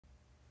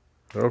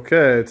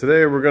Okay,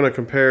 today we're going to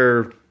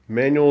compare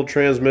manual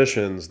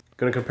transmissions.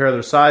 Going to compare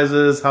their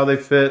sizes, how they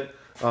fit,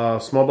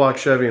 small block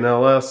Chevy and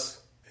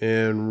LS.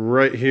 And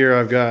right here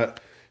I've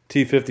got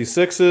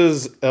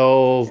T56s,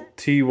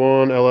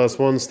 LT1,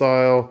 LS1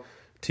 style,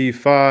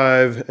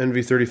 T5,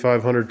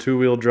 NV3500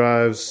 two-wheel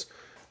drives,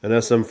 an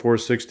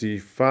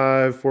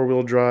SM465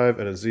 four-wheel drive,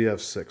 and a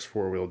ZF6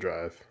 four-wheel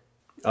drive.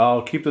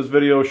 I'll keep this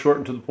video short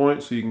and to the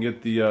point so you can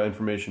get the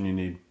information you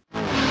need.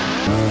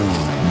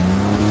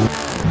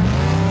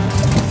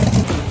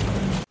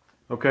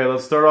 Okay,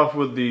 let's start off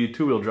with the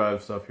two-wheel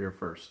drive stuff here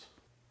first.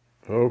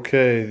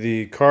 Okay,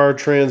 the car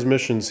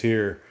transmissions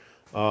here.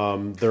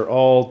 They're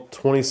all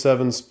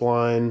 27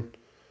 spline,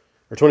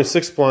 or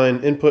 26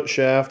 spline input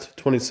shaft,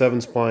 27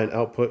 spline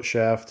output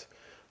shaft.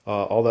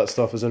 All that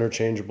stuff is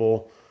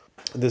interchangeable.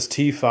 This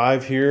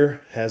T5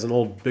 here has an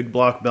old big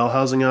block bell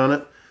housing on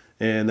it,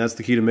 and that's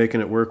the key to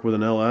making it work with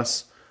an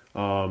LS.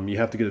 You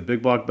have to get a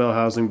big block bell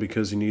housing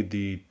because you need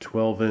the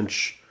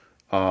 12-inch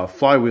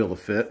flywheel to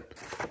fit,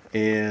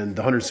 and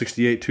the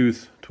 168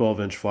 tooth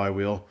 12-inch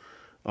flywheel.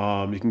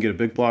 You can get a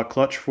big block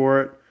clutch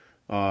for it.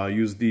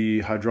 Use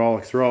the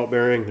hydraulic throwout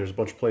bearing. There's a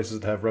bunch of places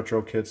that have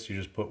retro kits. You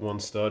just put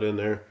one stud in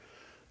there.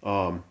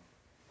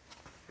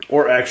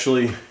 Or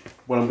actually,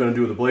 what I'm going to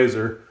do with the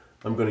Blazer,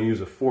 I'm going to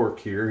use a fork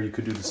here. You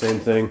could do the same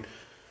thing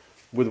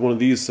with one of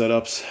these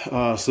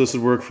setups. So this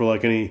would work for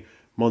like any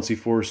Muncie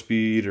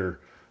 4-speed or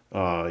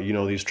you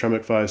know, these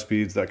Tremec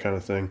 5-speeds, that kind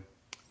of thing.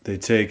 They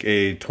take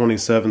a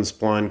 27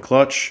 spline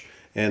clutch,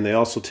 and they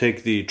also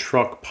take the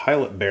truck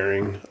pilot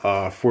bearing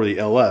for the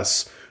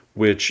LS,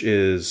 which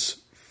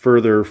is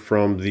further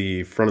from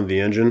the front of the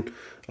engine.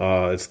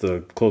 It's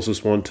the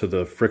closest one to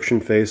the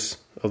friction face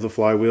of the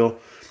flywheel.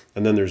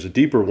 And then there's a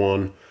deeper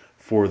one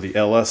for the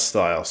LS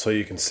style. So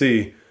you can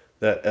see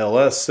that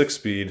LS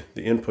 6-speed,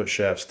 the input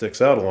shaft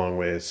sticks out a long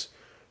ways.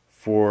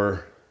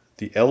 For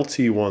the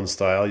LT1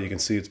 style, you can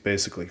see it's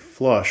basically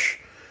flush.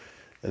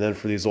 And then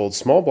for these old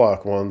small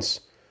block ones,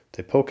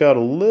 they poke out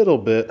a little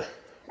bit,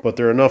 but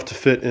they're enough to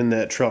fit in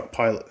that truck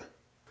pilot.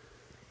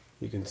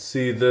 You can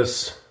see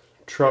this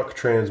truck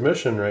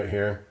transmission right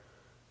here.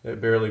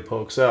 It barely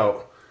pokes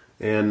out,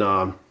 and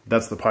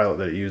that's the pilot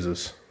that it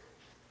uses.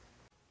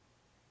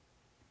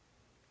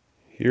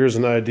 Here's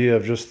an idea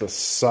of just the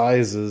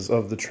sizes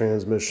of the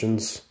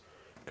transmissions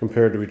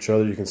compared to each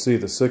other. You can see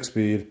the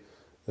 6-speed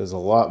is a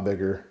lot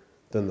bigger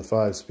than the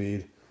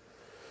 5-speed.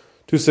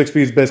 Two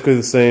 6-speeds basically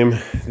the same.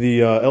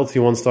 The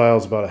LT1 style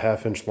is about a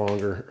half-inch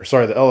longer. Or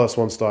sorry, the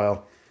LS1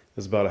 style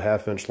is about a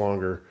half-inch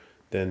longer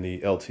than the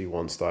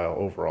LT1 style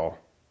overall.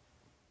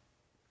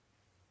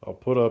 I'll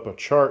put up a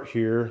chart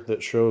here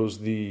that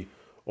shows the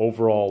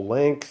overall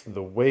length,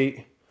 the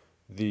weight,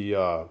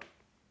 the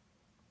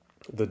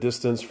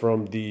distance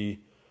from the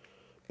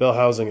bell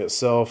housing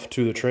itself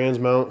to the trans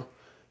mount,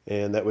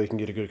 and that way you can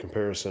get a good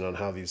comparison on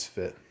how these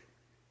fit.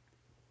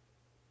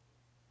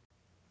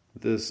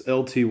 This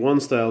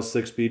LT1 style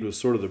 6-speed was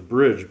sort of the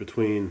bridge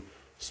between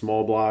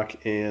small block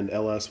and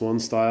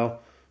LS1 style.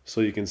 So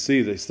you can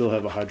see they still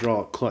have a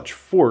hydraulic clutch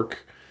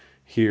fork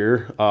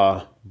here,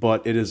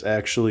 but it is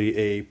actually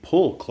a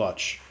pull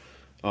clutch,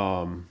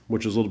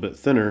 which is a little bit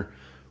thinner,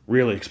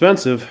 really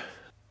expensive.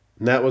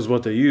 And that was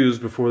what they used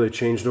before they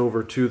changed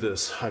over to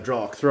this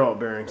hydraulic throwout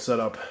bearing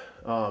setup.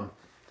 And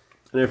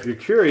if you're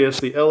curious,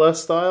 the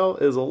LS style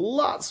is a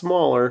lot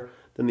smaller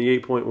than the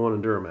 8.1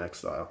 Enduramax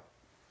style.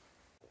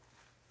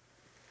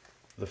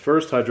 The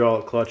first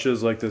hydraulic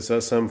clutches, like this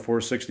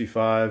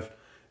SM465,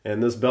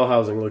 and this bell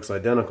housing looks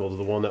identical to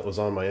the one that was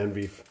on my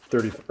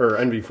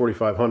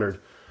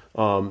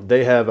NV4500.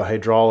 They have a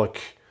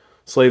hydraulic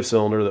slave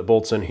cylinder that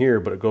bolts in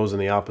here, but it goes in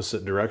the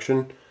opposite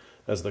direction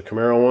as the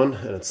Camaro one,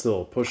 and it's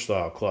still a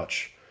push-style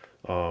clutch.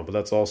 But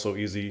that's also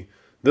easy.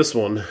 This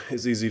one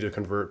is easy to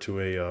convert to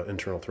a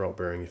internal throwout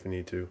bearing if you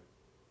need to.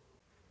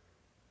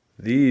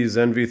 These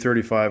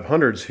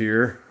NV3500s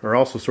here are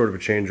also sort of a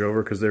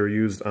changeover because they were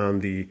used on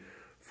the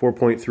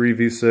 4.3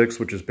 V6,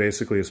 which is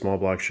basically a small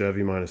block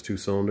Chevy minus 2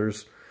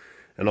 cylinders,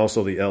 and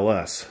also the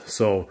LS.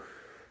 So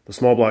the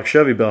small block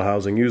Chevy bell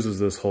housing uses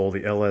this hole,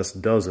 the LS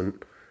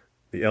doesn't.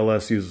 The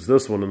LS uses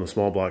this one, and the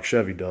small block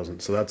Chevy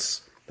doesn't. So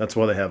that's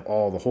why they have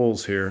all the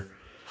holes here.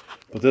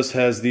 But this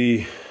has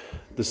the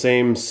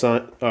same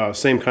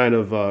kind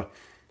of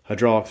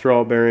hydraulic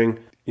throwout bearing.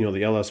 You know,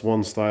 the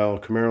LS1 style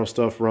Camaro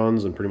stuff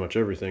runs, and pretty much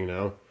everything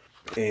now.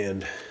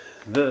 And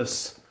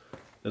this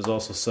is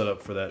also set up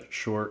for that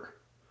short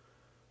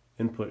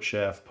input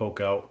shaft poke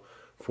out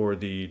for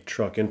the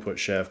truck input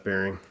shaft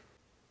bearing.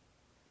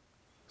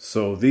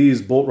 So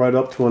these bolt right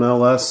up to an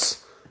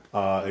LS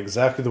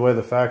exactly the way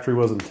the factory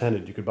was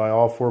intended. You could buy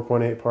all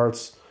 4.8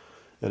 parts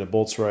and it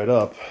bolts right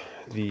up.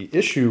 The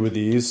issue with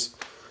these,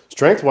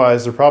 strength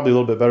wise, they're probably a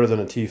little bit better than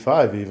a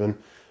T5 even,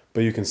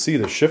 but you can see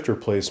the shifter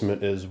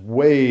placement is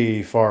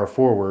way far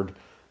forward.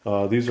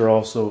 These are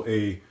also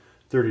a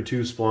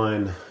 32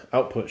 spline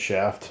output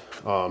shaft,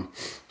 so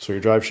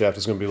your drive shaft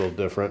is going to be a little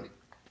different.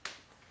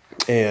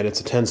 And it's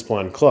a 10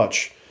 spline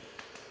clutch,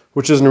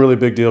 which isn't a really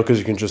big deal because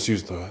you can just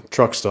use the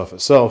truck stuff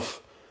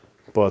itself.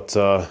 But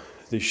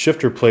the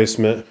shifter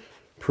placement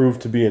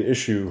proved to be an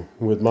issue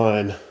with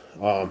mine.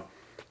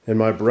 In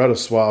my Beretta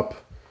swap,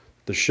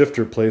 the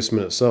shifter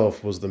placement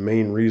itself was the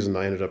main reason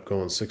I ended up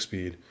going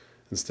 6-speed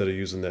instead of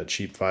using that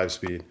cheap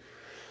 5-speed.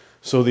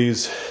 So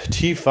these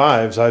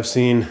T5s, I've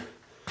seen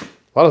a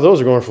lot of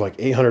those are going for like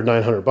 $800,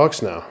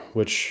 $900 now,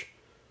 which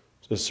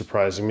is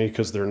surprising me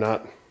because they're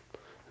not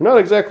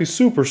exactly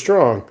super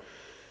strong.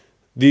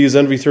 These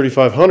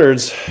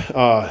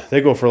NV3500s,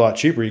 they go for a lot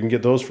cheaper. You can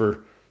get those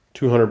for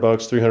 $200,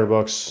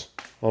 $300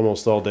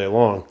 almost all day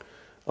long.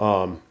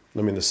 I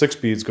mean, the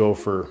 6-speeds go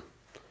for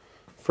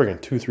friggin'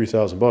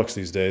 $2,000-$3,000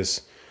 these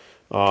days.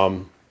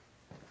 But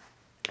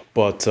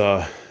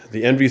the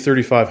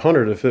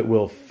NV3500, if it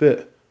will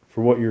fit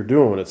for what you're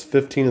doing, it's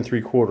 15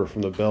 3/4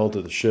 from the bell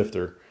to the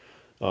shifter.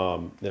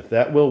 If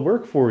that will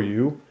work for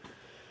you,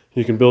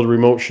 you can build a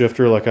remote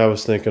shifter like I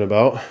was thinking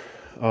about.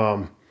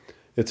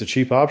 It's a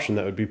cheap option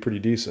that would be pretty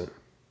decent.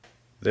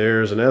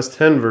 There's an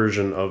S10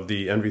 version of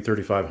the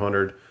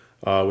NV3500,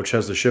 which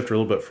has the shifter a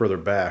little bit further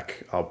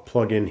back. I'll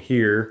plug in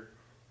here,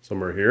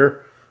 somewhere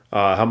here,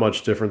 how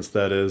much difference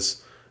that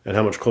is and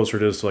how much closer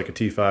it is to like a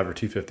T5 or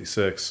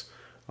T56.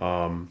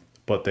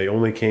 But they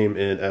only came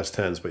in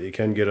S10s, but you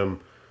can get them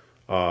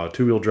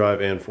 2-wheel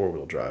drive and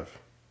 4-wheel drive.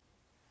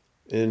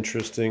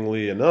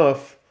 Interestingly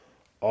enough,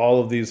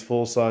 all of these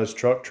full-size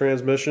truck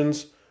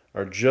transmissions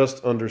are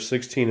just under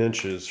 16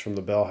 inches from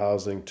the bell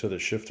housing to the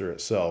shifter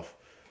itself.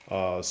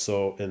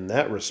 So in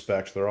that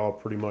respect, they're all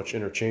pretty much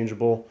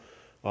interchangeable.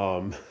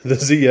 The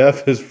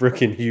ZF is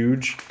freaking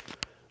huge.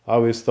 I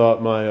always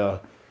thought my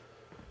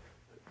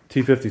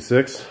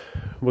T56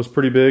 was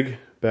pretty big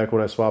back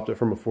when I swapped it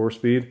from a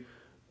 4-speed,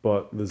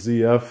 but the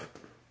ZF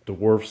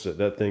dwarfs it.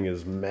 That thing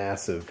is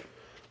massive.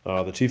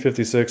 The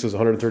T56 is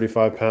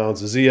 135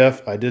 pounds. The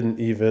ZF I didn't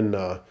even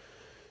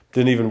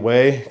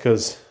weigh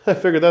because I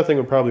figured that thing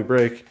would probably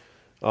break.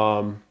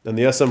 And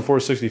the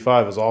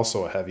SM465 is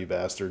also a heavy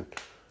bastard.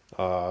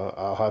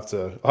 I'll have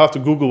to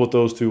Google what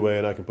those two weigh,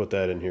 and I can put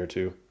that in here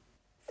too.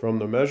 From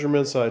the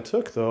measurements I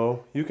took,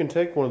 though, you can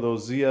take one of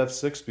those ZF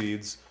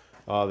 6-speeds.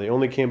 They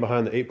only came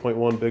behind the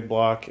 8.1 big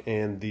block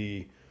and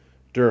the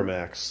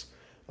Duramax,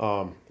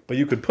 but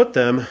you could put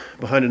them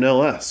behind an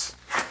LS.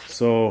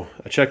 So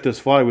I checked this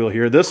flywheel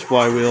here. This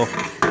flywheel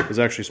is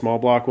actually small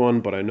block one,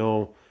 but I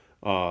know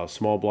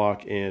small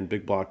block and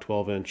big block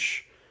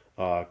 12-inch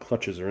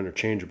clutches are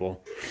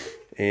interchangeable.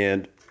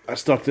 And I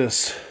stuck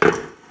this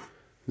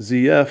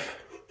ZF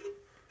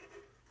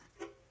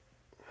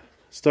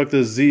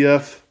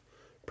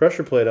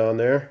pressure plate on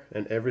there,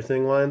 and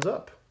everything lines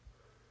up.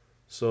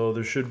 So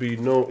there should be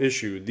no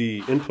issue.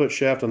 The input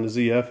shaft on the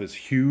ZF is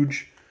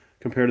huge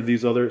compared to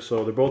these others.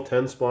 So they're both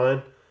 10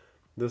 spline.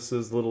 This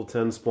is little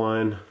 10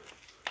 spline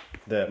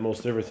that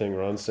most everything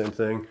runs. Same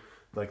thing,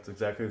 like it's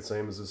exactly the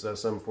same as this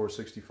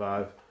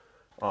SM465.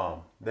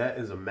 That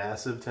is a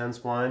massive 10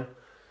 spline.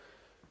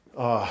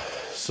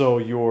 So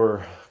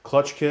your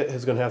clutch kit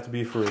is going to have to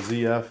be for a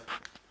ZF,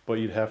 but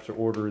you'd have to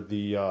order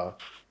the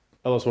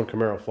LS1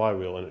 Camaro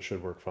flywheel, and it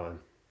should work fine.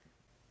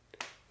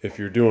 If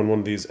you're doing one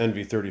of these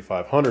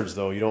NV3500s,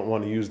 though, you don't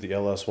want to use the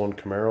LS1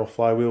 Camaro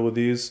flywheel with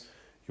these.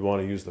 You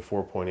want to use the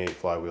 4.8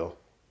 flywheel.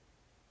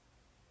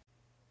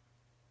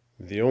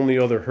 The only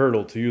other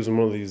hurdle to using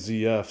one of these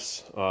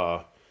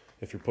ZFs,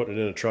 if you're putting it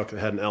in a truck that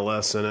had an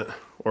LS in it,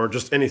 or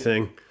just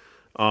anything,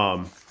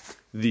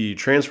 the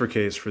transfer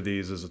case for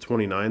these is a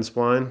 29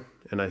 spline,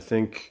 and I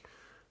think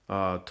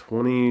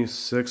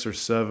 26 or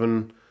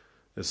 7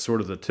 is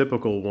sort of the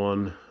typical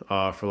one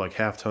for like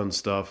half-ton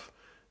stuff,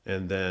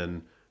 and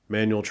then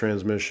manual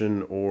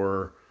transmission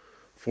or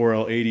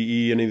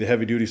 4L80E, any of the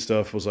heavy-duty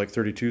stuff was like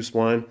 32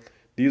 spline.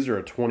 These are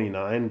a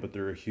 29, but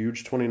they're a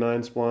huge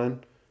 29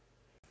 spline.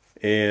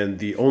 And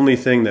the only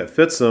thing that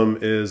fits them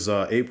is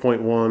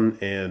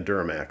 8.1 and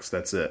Duramax.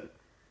 That's it.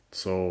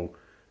 So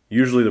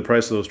usually the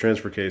price of those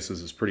transfer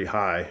cases is pretty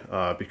high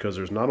because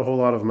there's not a whole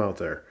lot of them out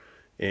there.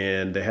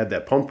 And they had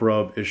that pump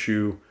rub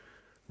issue,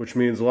 which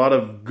means a lot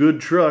of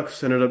good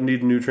trucks ended up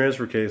needing new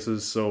transfer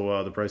cases,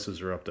 so the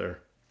prices are up there.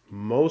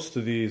 Most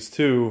of these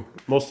too,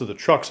 most of the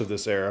trucks of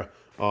this era,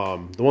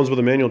 the ones with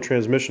a manual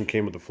transmission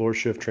came with a floor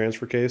shift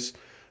transfer case,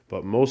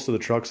 but most of the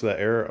trucks of that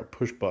era are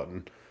push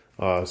button.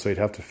 So you'd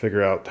have to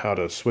figure out how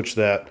to switch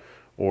that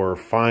or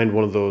find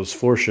one of those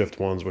floor shift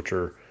ones, which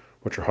are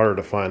harder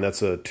to find.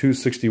 That's a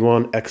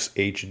 261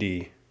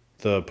 XHD.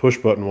 The push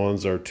button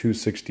ones are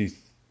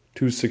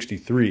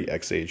 263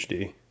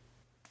 XHD.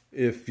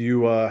 If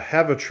you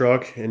have a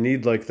truck and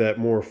need like that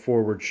more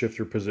forward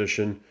shifter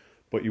position,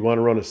 but you want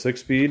to run a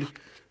 6-speed,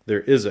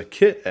 there is a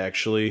kit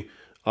actually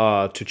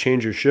to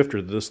change your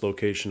shifter to this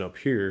location up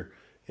here,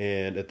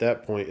 and at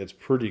that point it's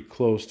pretty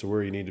close to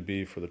where you need to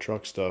be for the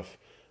truck stuff,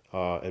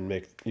 and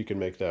you can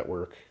make that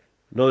work.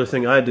 Another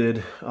thing I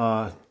did,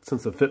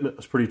 since the fitment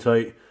was pretty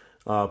tight,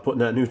 putting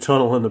that new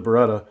tunnel in the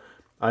Beretta,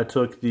 I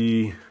took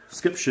the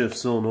skip shift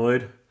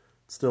solenoid,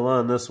 still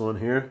on this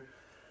one here,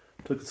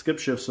 took the skip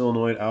shift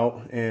solenoid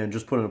out and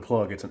just put in a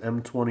plug. It's an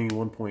M20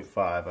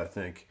 1.5, I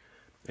think,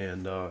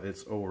 and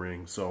it's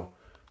O-ring, so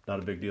not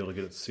a big deal to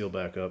get it sealed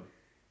back up.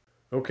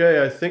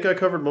 Okay, I think I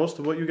covered most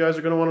of what you guys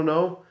are going to want to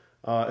know.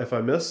 If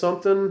I missed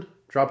something,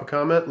 drop a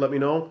comment, let me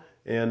know,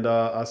 and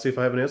I'll see if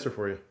I have an answer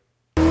for you.